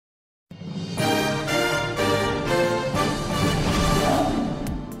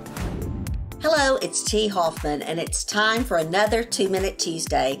it's T. Hoffman, and it's time for another 2-Minute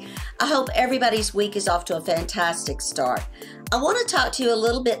Tuesday. I hope everybody's week is off to a fantastic start. I want to talk to you a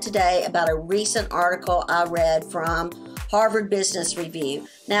little bit today about a recent article I read from Harvard Business Review.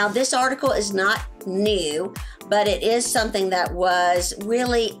 Now, this article is not new, but it is something that was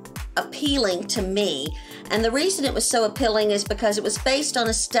really appealing to me. And the reason it was so appealing is because it was based on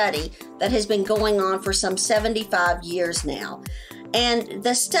a study that has been going on for some 75 years now. And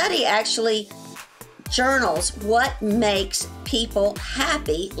the study actually journals what makes people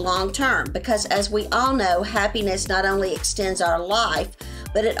happy long term, because as we all know, happiness not only extends our life,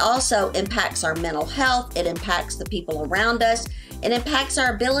 but it also impacts our mental health, it impacts the people around us, it impacts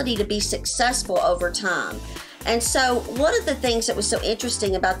our ability to be successful over time. And so one of the things that was so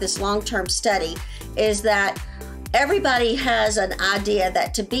interesting about this long-term study is that everybody has an idea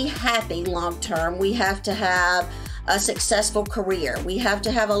that to be happy long-term, we have to have a successful career, we have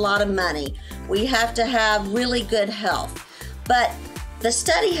to have a lot of money, we have to have really good health. But the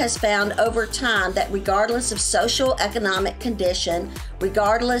study has found over time that regardless of social economic condition,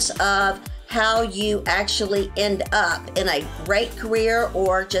 regardless of how you actually end up in a great career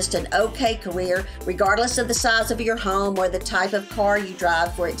or just an okay career, regardless of the size of your home or the type of car you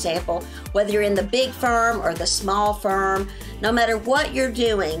drive, for example, whether you're in the big firm or the small firm, no matter what you're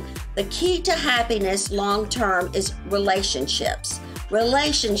doing, the key to happiness long term is relationships.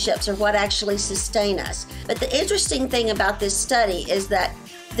 Relationships are what actually sustain us. But the interesting thing about this study is that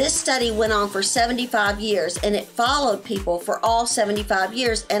this study went on for 75 years and it followed people for all 75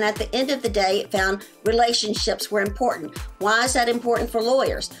 years. And at the end of the day, it found relationships were important. Why is that important for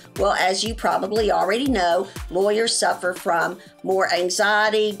lawyers? Well, as you probably already know, lawyers suffer from more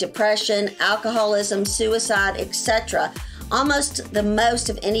anxiety, depression, alcoholism, suicide, etc. Almost the most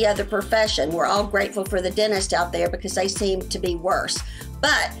of any other profession. We're all grateful for the dentist out there because they seem to be worse.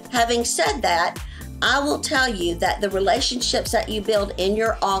 But having said that, I will tell you that the relationships that you build in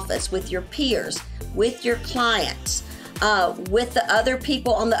your office with your peers, with your clients, with the other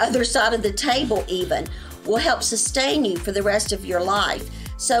people on the other side of the table even, will help sustain you for the rest of your life.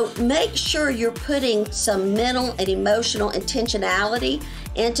 So make sure you're putting some mental and emotional intentionality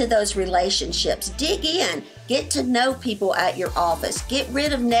into those relationships. Dig in, get to know people at your office, get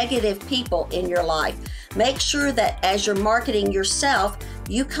rid of negative people in your life. Make sure that as you're marketing yourself,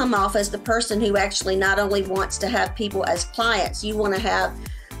 you come off as the person who actually not only wants to have people as clients, you want to have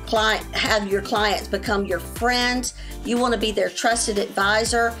your clients become your friends. You want to be their trusted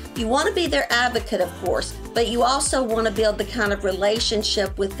advisor. You want to be their advocate, of course, but you also want to build the kind of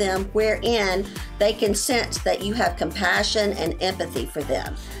relationship with them wherein they can sense that you have compassion and empathy for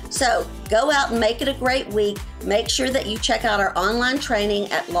them. So go out and make it a great week. Make sure that you check out our online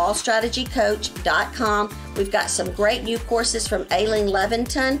training at lawstrategycoach.com. We've got some great new courses from Aileen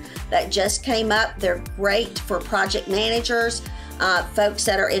Levington that just came up. They're great for project managers, folks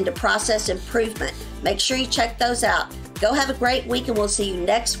that are into process improvement. Make sure you check those out. Go have a great week, and we'll see you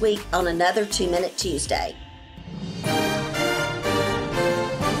next week on another 2-Minute Tuesday.